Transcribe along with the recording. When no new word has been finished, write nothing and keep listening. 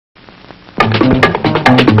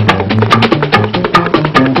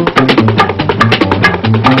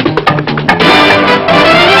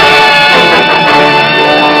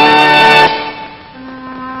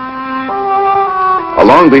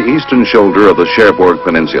Along the eastern shoulder of the Cherbourg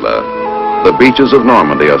Peninsula, the beaches of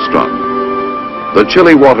Normandy are strung. The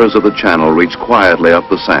chilly waters of the Channel reach quietly up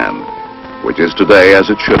the sand, which is today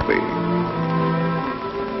as it should be.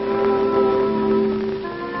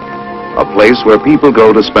 A place where people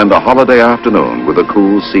go to spend a holiday afternoon with a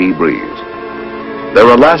cool sea breeze. There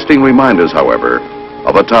are lasting reminders, however,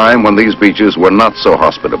 of a time when these beaches were not so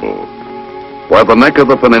hospitable. Where the neck of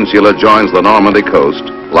the peninsula joins the Normandy coast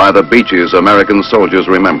lie the beaches American soldiers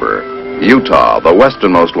remember. Utah, the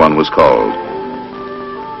westernmost one, was called.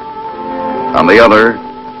 On the other,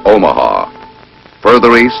 Omaha.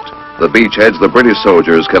 Further east, the beachheads the British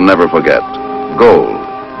soldiers can never forget. Gold,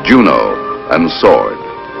 Juno, and Sword.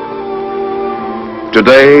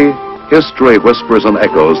 Today, history whispers and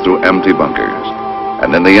echoes through empty bunkers,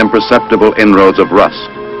 and in the imperceptible inroads of rust,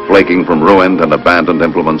 flaking from ruined and abandoned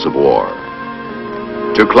implements of war.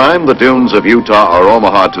 To climb the dunes of Utah or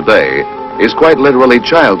Omaha today is quite literally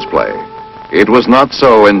child's play. It was not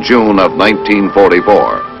so in June of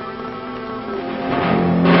 1944.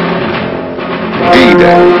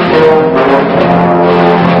 D-Day.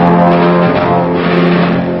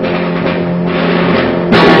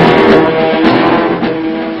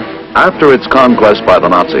 After its conquest by the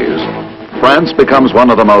Nazis, France becomes one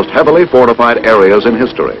of the most heavily fortified areas in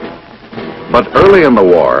history. But early in the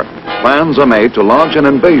war, plans are made to launch an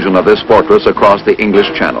invasion of this fortress across the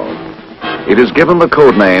English Channel. It is given the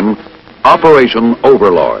code name Operation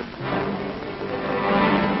Overlord.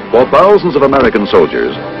 For thousands of American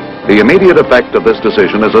soldiers, the immediate effect of this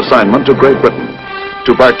decision is assignment to Great Britain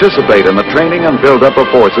to participate in the training and build-up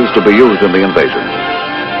of forces to be used in the invasion.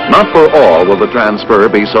 Not for all will the transfer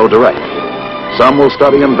be so direct. Some will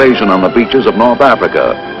study invasion on the beaches of North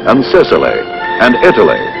Africa and Sicily and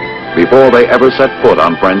Italy before they ever set foot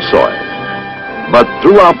on French soil. But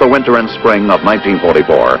throughout the winter and spring of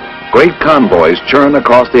 1944, great convoys churn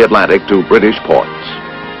across the Atlantic to British ports.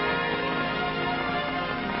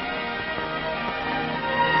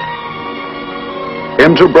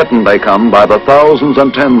 Into Britain they come by the thousands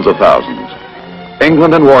and tens of thousands.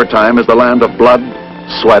 England in wartime is the land of blood,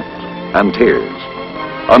 sweat, and tears.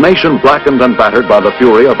 A nation blackened and battered by the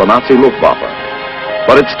fury of the Nazi Luftwaffe.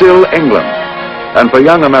 But it's still England, and for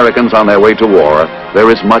young Americans on their way to war, there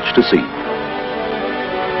is much to see.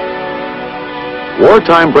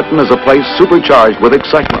 Wartime Britain is a place supercharged with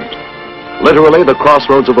excitement, literally the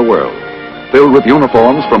crossroads of the world, filled with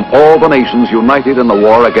uniforms from all the nations united in the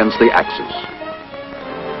war against the Axis.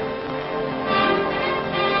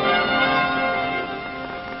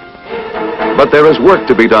 But there is work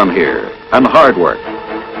to be done here, and hard work.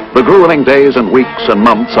 The grueling days and weeks and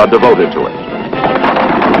months are devoted to it.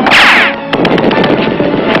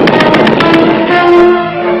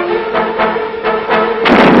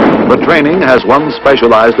 The training has one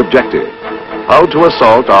specialized objective: how to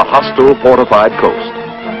assault a hostile fortified coast.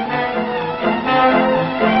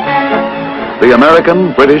 The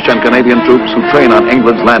American, British, and Canadian troops who train on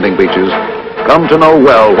England's landing beaches come to know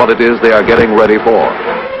well what it is they are getting ready for.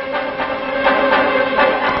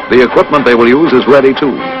 The equipment they will use is ready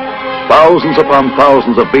too. Thousands upon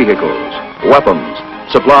thousands of vehicles, weapons,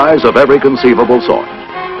 supplies of every conceivable sort.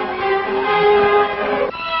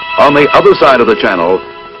 On the other side of the Channel,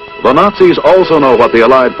 the Nazis also know what the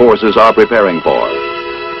Allied forces are preparing for.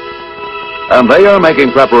 And they are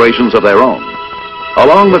making preparations of their own.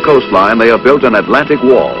 Along the coastline, they have built an Atlantic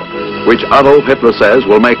wall, which Adolf Hitler says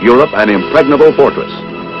will make Europe an impregnable fortress.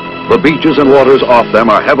 The beaches and waters off them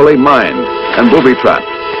are heavily mined and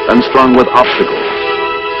booby-trapped and strung with obstacles.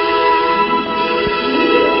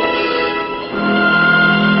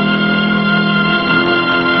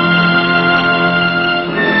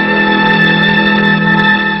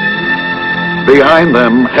 Behind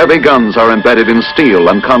them, heavy guns are embedded in steel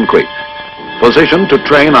and concrete, positioned to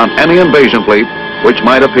train on any invasion fleet which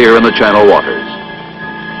might appear in the Channel waters.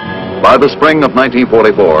 By the spring of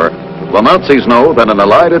 1944, the Nazis know that an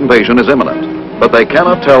Allied invasion is imminent, but they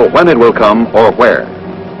cannot tell when it will come or where.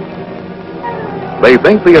 They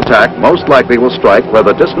think the attack most likely will strike where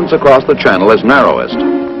the distance across the Channel is narrowest,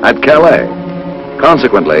 at Calais.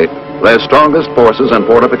 Consequently, their strongest forces and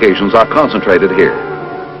fortifications are concentrated here.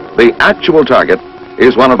 The actual target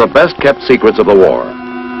is one of the best-kept secrets of the war.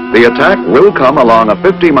 The attack will come along a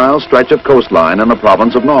 50-mile stretch of coastline in the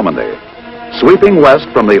province of Normandy, sweeping west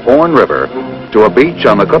from the Orne River to a beach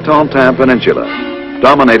on the Cotentin Peninsula,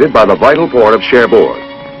 dominated by the vital port of Cherbourg.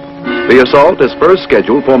 The assault is first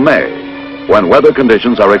scheduled for May, when weather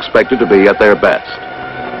conditions are expected to be at their best.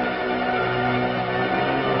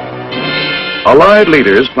 Allied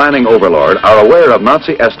leaders planning Overlord are aware of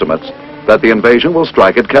Nazi estimates that the invasion will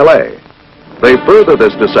strike at Calais. They further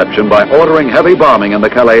this deception by ordering heavy bombing in the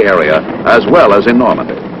Calais area as well as in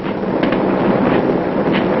Normandy.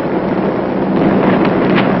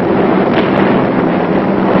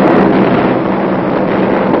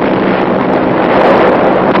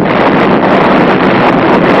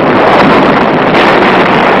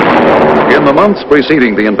 In the months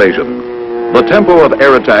preceding the invasion, the tempo of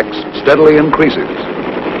air attacks steadily increases.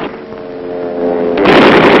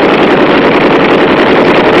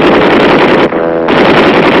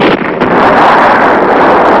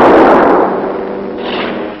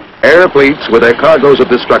 Air fleets with their cargoes of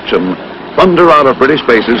destruction thunder out of British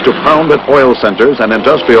bases to pound at oil centers and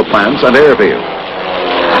industrial plants and airfields.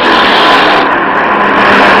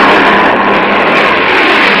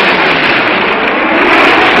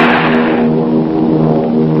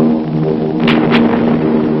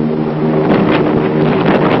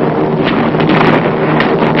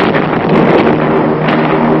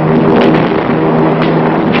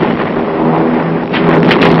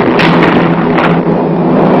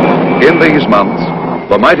 In these months,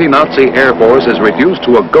 the mighty Nazi Air Force is reduced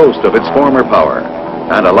to a ghost of its former power,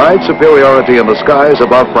 and Allied superiority in the skies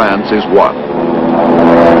above France is won.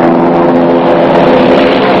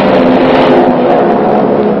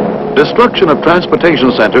 Destruction of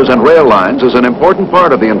transportation centers and rail lines is an important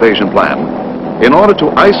part of the invasion plan in order to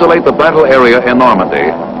isolate the battle area in Normandy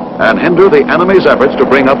and hinder the enemy's efforts to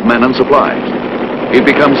bring up men and supplies. It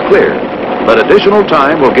becomes clear that additional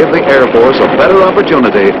time will give the Air Force a better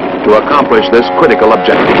opportunity to accomplish this critical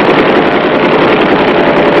objective.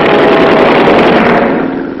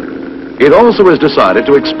 It also is decided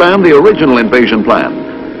to expand the original invasion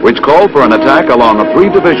plan, which called for an attack along a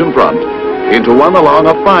 3-division front into one along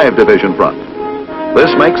a 5-division front. This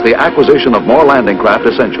makes the acquisition of more landing craft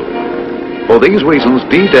essential. For these reasons,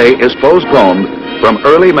 D-Day is postponed from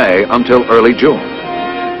early May until early June.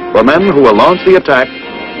 The men who will launch the attack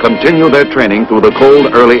continue their training through the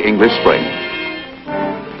cold early English spring.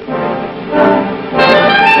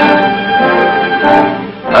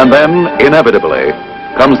 And then, inevitably,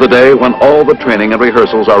 comes the day when all the training and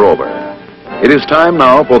rehearsals are over. It is time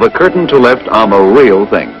now for the curtain to lift on the real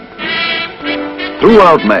thing.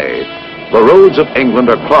 Throughout May, the roads of England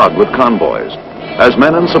are clogged with convoys as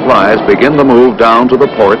men and supplies begin the move down to the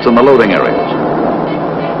ports and the loading areas.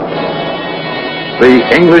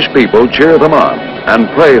 The English people cheer them on and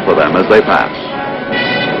pray for them as they pass.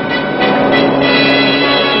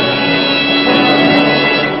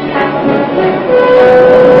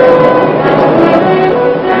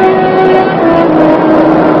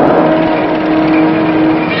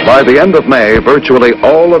 By the end of May, virtually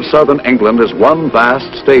all of southern England is one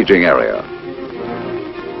vast staging area.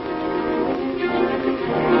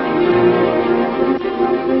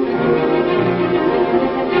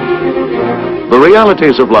 The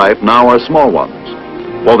realities of life now are small ones.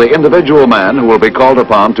 For the individual man who will be called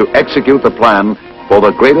upon to execute the plan for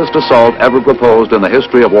the greatest assault ever proposed in the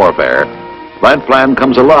history of warfare, that plan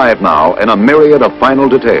comes alive now in a myriad of final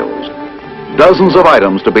details. Dozens of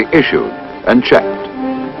items to be issued and checked.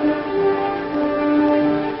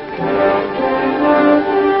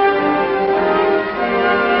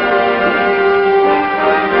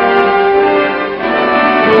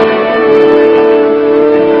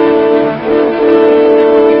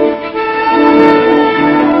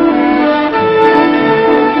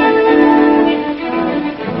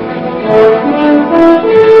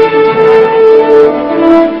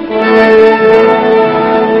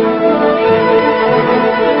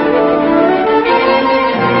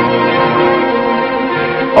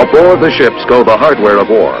 Aboard the ships go the hardware of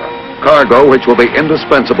war, cargo which will be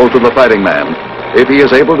indispensable to the fighting man if he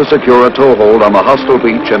is able to secure a toehold on the hostile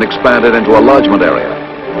beach and expand it into a lodgement area,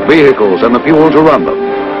 vehicles and the fuel to run them,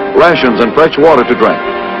 rations and fresh water to drink,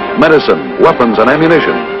 medicine, weapons and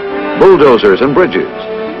ammunition, bulldozers and bridges,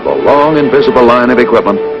 the long invisible line of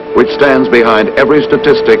equipment which stands behind every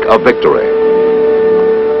statistic of victory.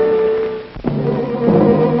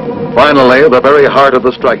 Finally, the very heart of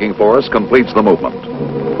the striking force completes the movement.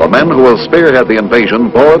 The men who will spearhead the invasion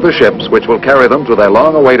board the ships which will carry them to their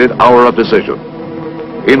long-awaited hour of decision.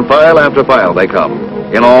 In file after file they come,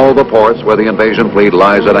 in all the ports where the invasion fleet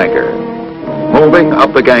lies at anchor, moving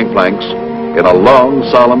up the gangplanks in a long,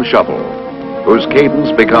 solemn shuffle, whose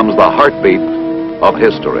cadence becomes the heartbeat of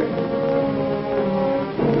history.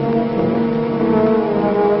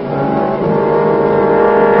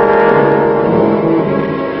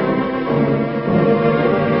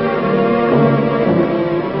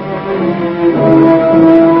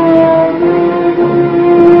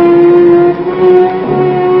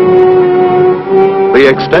 The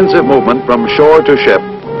extensive movement from shore to ship,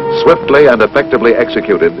 swiftly and effectively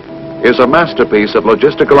executed, is a masterpiece of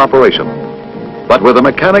logistical operation. But with the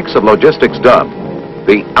mechanics of logistics done,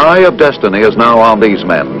 the eye of destiny is now on these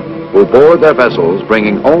men, who board their vessels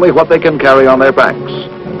bringing only what they can carry on their backs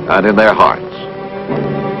and in their hearts.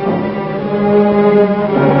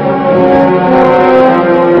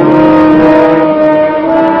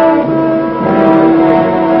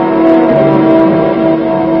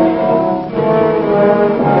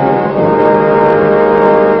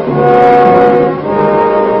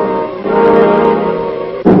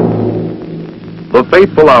 The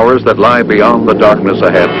fateful hours that lie beyond the darkness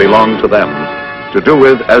ahead belong to them, to do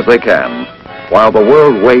with as they can, while the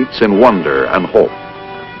world waits in wonder and hope.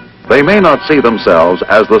 They may not see themselves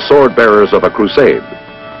as the sword bearers of a crusade,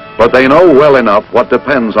 but they know well enough what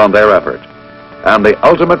depends on their effort, and the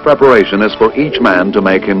ultimate preparation is for each man to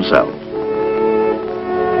make himself.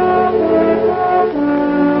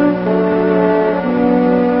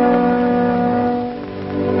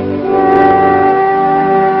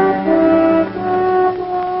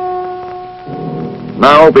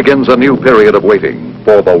 Now begins a new period of waiting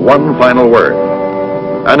for the one final word.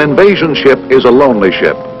 An invasion ship is a lonely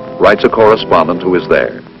ship, writes a correspondent who is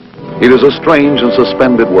there. It is a strange and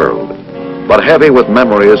suspended world, but heavy with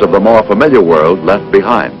memories of the more familiar world left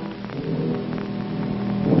behind.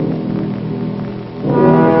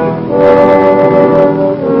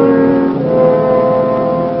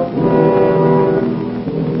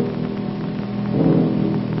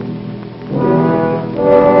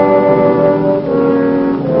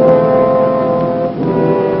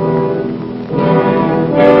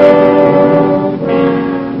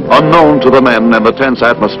 Unknown to the men and the tense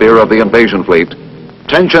atmosphere of the invasion fleet,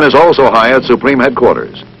 tension is also high at Supreme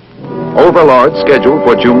Headquarters. Overlord, scheduled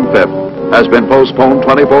for June 5th, has been postponed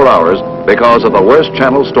 24 hours because of the worst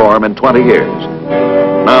channel storm in 20 years.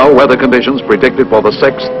 Now, weather conditions predicted for the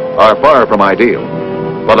 6th are far from ideal,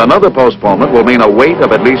 but another postponement will mean a wait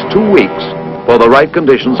of at least 2 weeks for the right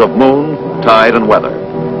conditions of moon, tide, and weather.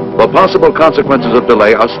 The possible consequences of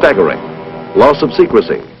delay are staggering: loss of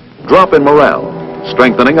secrecy, drop in morale,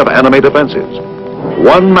 strengthening of enemy defenses.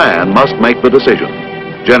 One man must make the decision.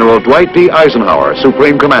 General Dwight D. Eisenhower,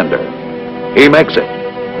 Supreme Commander. He makes it.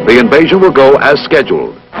 The invasion will go as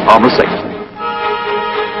scheduled on the 6th.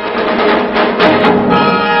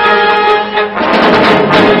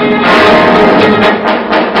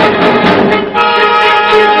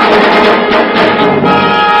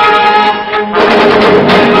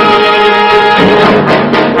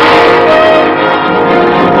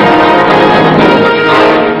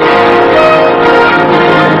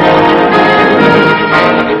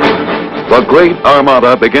 The great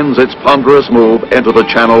Armada begins its ponderous move into the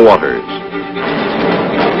Channel waters.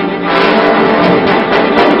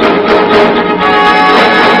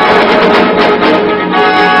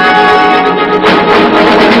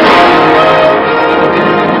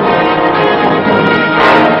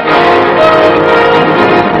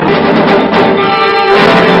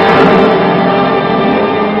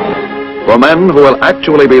 The men who will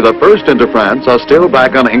actually be the first into France are still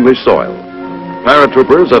back on English soil.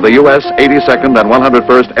 Paratroopers of the U.S. 82nd and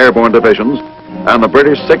 101st Airborne Divisions and the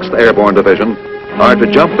British 6th Airborne Division are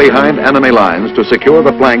to jump behind enemy lines to secure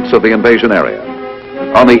the flanks of the invasion area.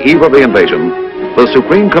 On the eve of the invasion, the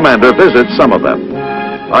Supreme Commander visits some of them.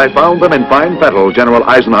 I found them in fine fettle, General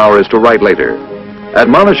Eisenhower is to write later,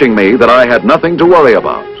 admonishing me that I had nothing to worry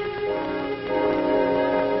about.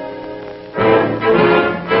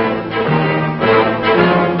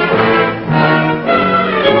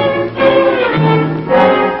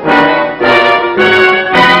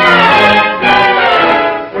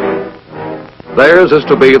 Theirs is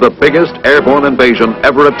to be the biggest airborne invasion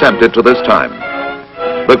ever attempted to this time.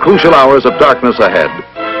 The crucial hours of darkness ahead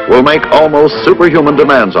will make almost superhuman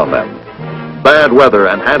demands on them. Bad weather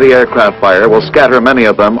and anti-aircraft fire will scatter many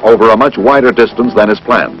of them over a much wider distance than is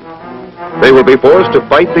planned. They will be forced to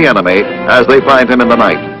fight the enemy as they find him in the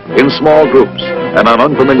night, in small groups and on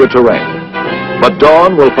unfamiliar terrain. But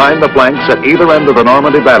dawn will find the flanks at either end of the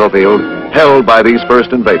Normandy battlefield held by these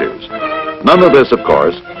first invaders. None of this, of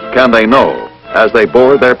course, can they know as they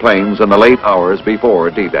board their planes in the late hours before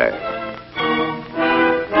D-Day.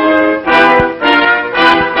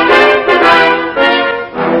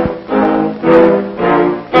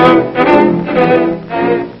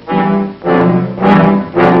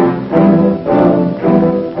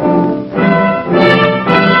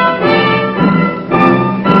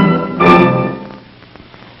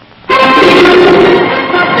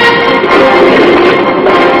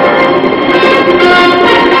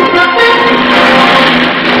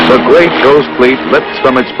 The great Ghost Fleet lifts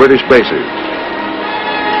from its British bases.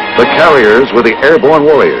 The carriers were the airborne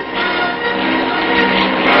warriors.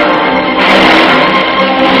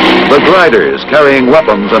 The gliders carrying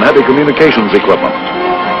weapons and heavy communications equipment.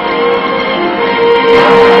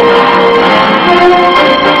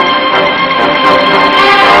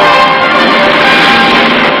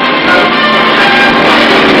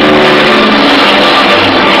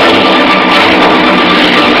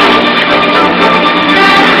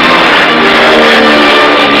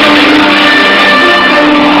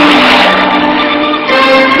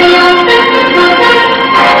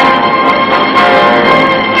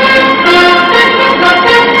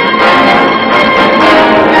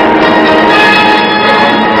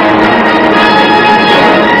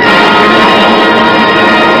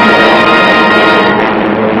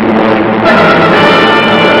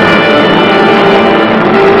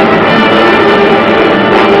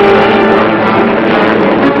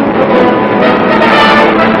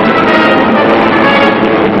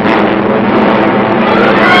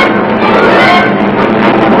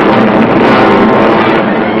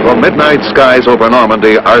 Midnight skies over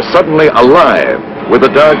Normandy are suddenly alive with the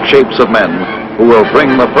dark shapes of men who will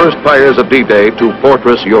bring the first fires of D-Day to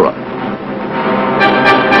Fortress Europe.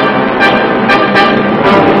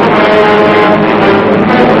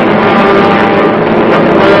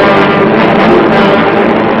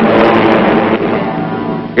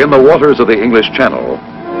 In the waters of the English Channel,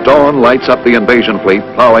 dawn lights up the invasion fleet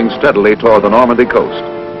plowing steadily toward the Normandy coast.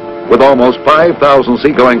 With almost 5,000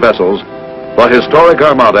 seagoing vessels, the historic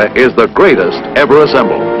Armada is the greatest ever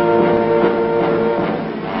assembled.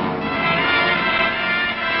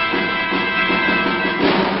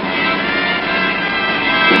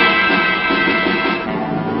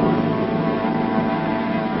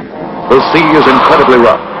 The sea is incredibly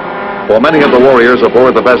rough. For many of the warriors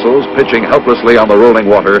aboard the vessels pitching helplessly on the rolling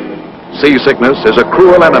water, seasickness is a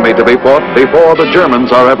cruel enemy to be fought before the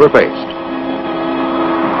Germans are ever faced.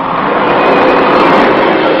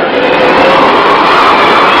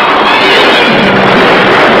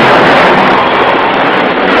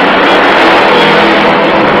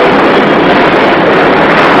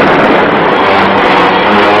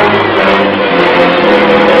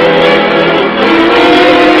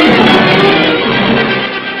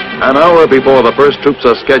 An hour before the first troops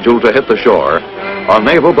are scheduled to hit the shore, a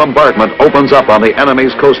naval bombardment opens up on the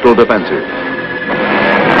enemy's coastal defenses.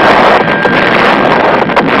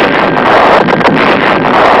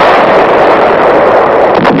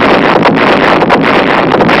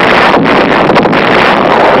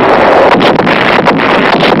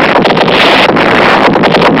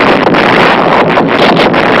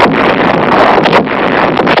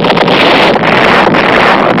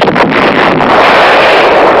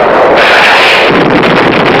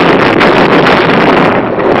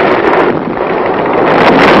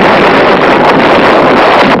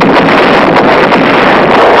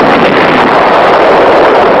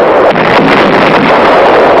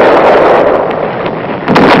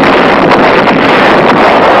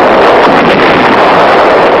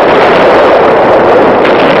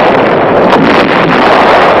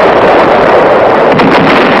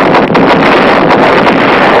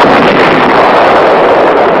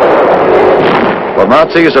 The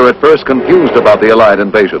Nazis are at first confused about the Allied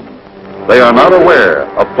invasion. They are not aware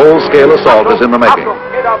a full-scale assault is in the making.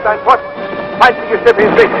 Geht auf dein Posten. Feindliche Schiffe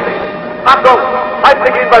in Sicht. Achtung!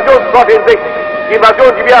 Feindliche Invasionsflotte in Sicht. Die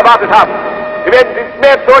Invasion, die wir erwartet haben. Wir werden sie ins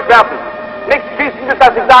Meer zurückwerfen. Nicht schießen, bis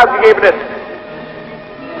das Signal gegeben ist.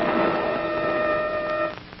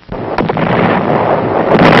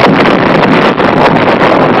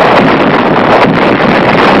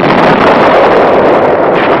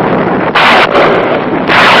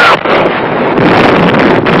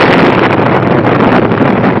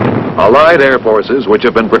 Allied air forces, which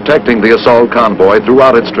have been protecting the assault convoy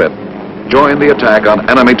throughout its trip, join the attack on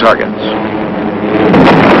enemy targets.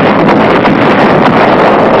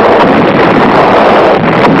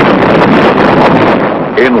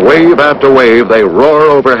 In wave after wave, they roar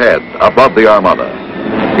overhead above the Armada.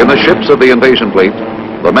 In the ships of the invasion fleet,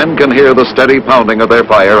 the men can hear the steady pounding of their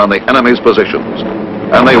fire on the enemy's positions,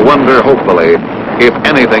 and they wonder hopefully if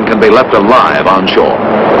anything can be left alive on shore.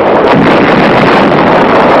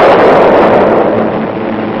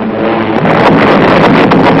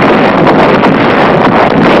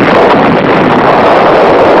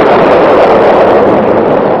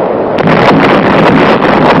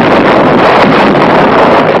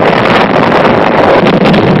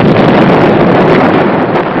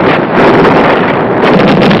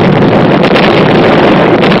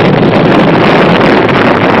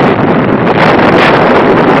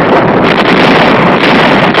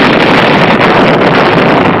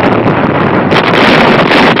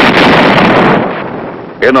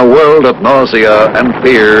 In a world of nausea and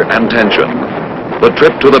fear and tension, the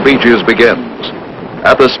trip to the beaches begins.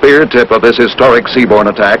 At the spear tip of this historic seaborne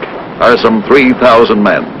attack are some 3,000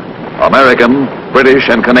 men, American, British,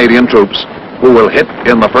 and Canadian troops, who will hit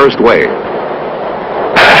in the first wave.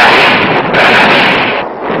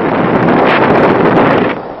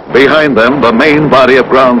 Behind them, the main body of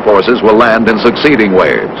ground forces will land in succeeding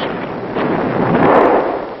waves.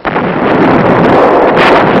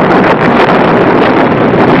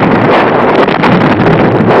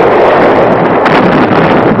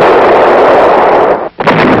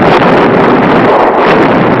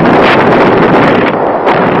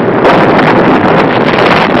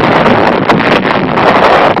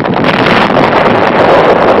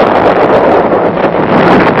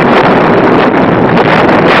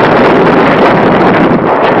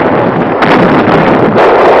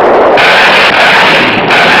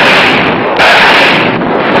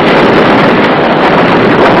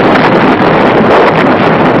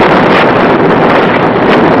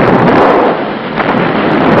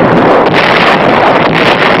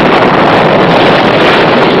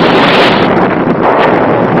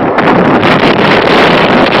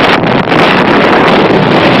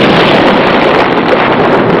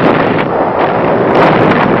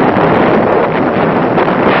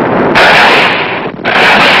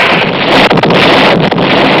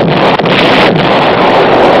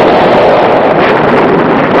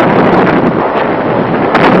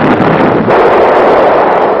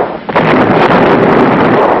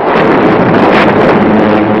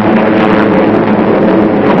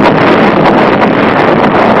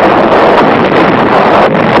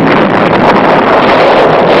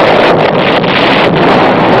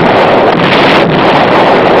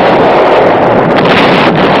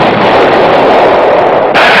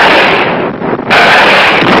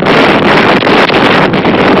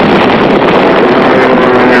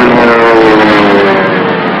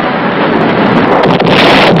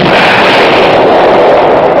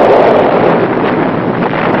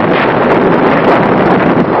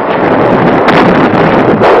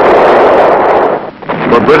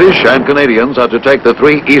 The British and Canadians are to take the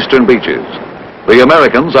 3 eastern beaches. The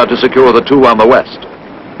Americans are to secure the 2 on the west.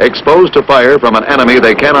 Exposed to fire from an enemy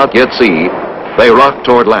they cannot yet see, they rock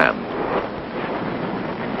toward land.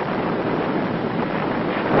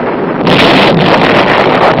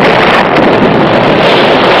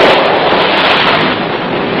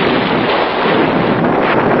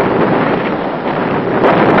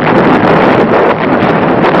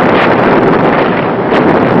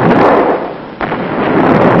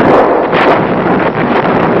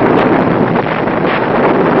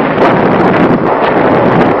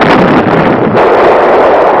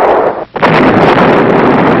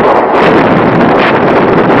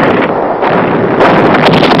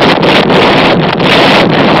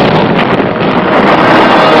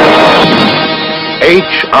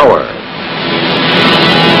 H hour.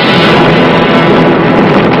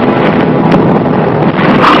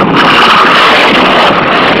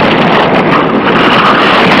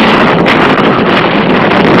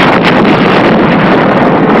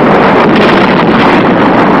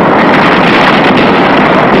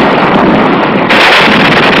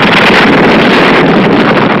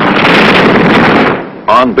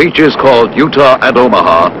 On beaches called Utah and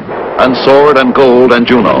Omaha, and Sword and Gold and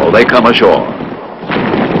Juno, they come ashore.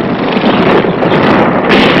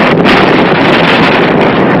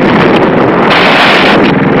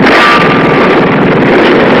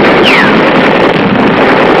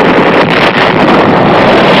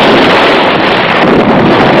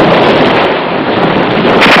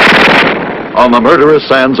 On the murderous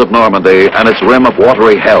sands of Normandy and its rim of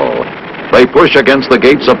watery hell, they push against the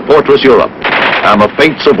gates of Fortress Europe, and the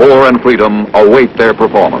fates of war and freedom await their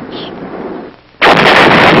performance.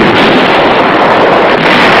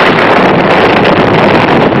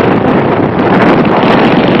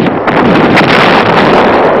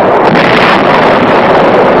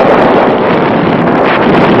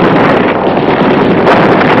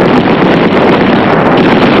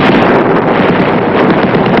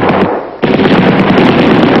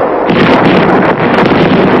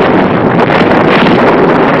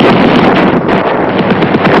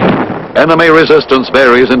 Enemy resistance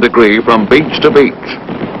varies in degree from beach to beach.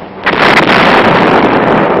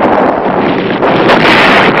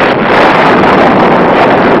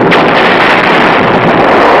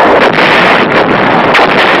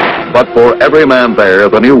 But for every man there,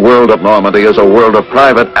 the new world of Normandy is a world of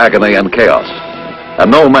private agony and chaos.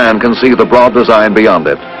 And no man can see the broad design beyond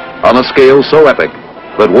it, on a scale so epic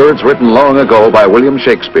that words written long ago by William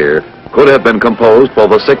Shakespeare could have been composed for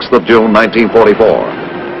the 6th of June,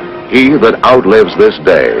 1944. He that outlives this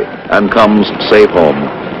day and comes safe home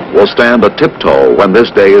will stand a tiptoe when this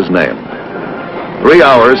day is named. 3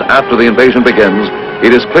 hours after the invasion begins,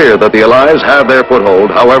 it is clear that the Allies have their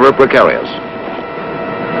foothold, however precarious.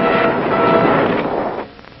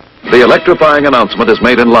 The electrifying announcement is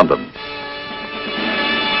made in London.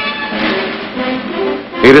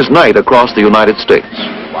 It is night across the United States.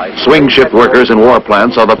 Swing shift workers in war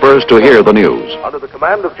plants are the first to hear the news. Under the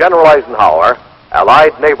command of General Eisenhower,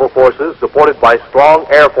 Allied naval forces, supported by strong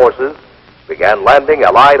air forces, began landing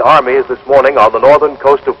Allied armies this morning on the northern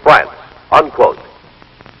coast of France, unquote.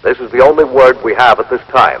 This is the only word we have at this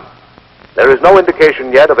time. There is no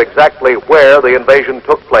indication yet of exactly where the invasion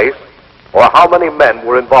took place or how many men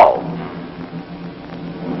were involved.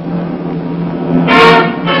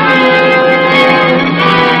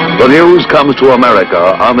 The news comes to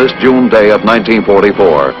America on this June day of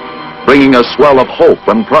 1944, bringing a swell of hope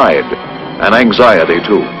and pride, and anxiety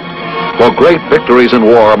too. For great victories in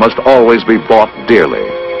war must always be bought dearly.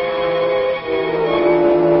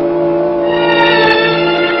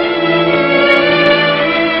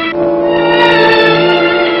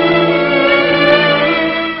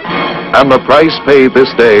 And the price paid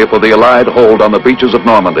this day for the Allied hold on the beaches of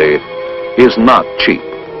Normandy is not cheap.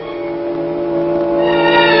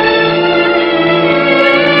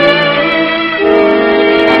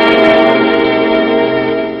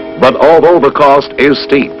 But although the cost is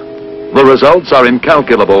steep, the results are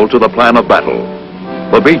incalculable to the plan of battle.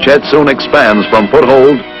 The beachhead soon expands from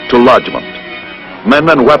foothold to lodgment. Men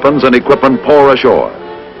and weapons and equipment pour ashore.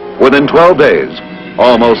 Within 12 days,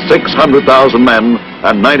 almost 600,000 men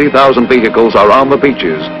and 90,000 vehicles are on the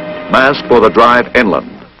beaches, massed for the drive inland.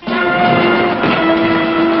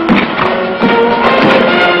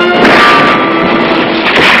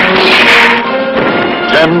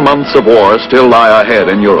 10 months of war still lie ahead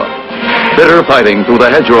in Europe. Bitter fighting through the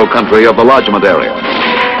hedgerow country of the lodgment area.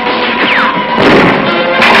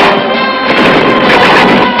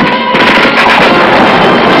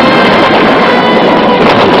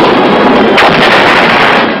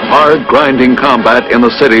 Hard grinding combat in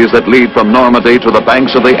the cities that lead from Normandy to the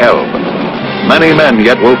banks of the Elbe. Many men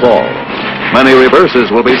yet will fall. Many reverses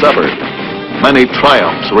will be suffered. Many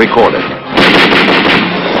triumphs recorded.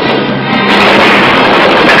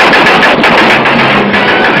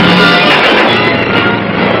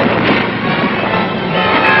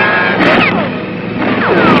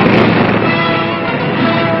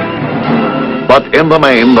 But in the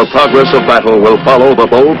main, the progress of battle will follow the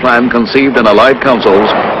bold plan conceived in Allied councils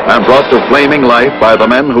and brought to flaming life by the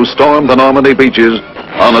men who stormed the Normandy beaches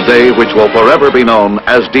on a day which will forever be known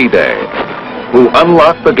as D-Day, who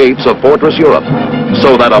unlocked the gates of Fortress Europe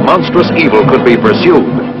so that a monstrous evil could be pursued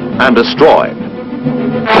and destroyed.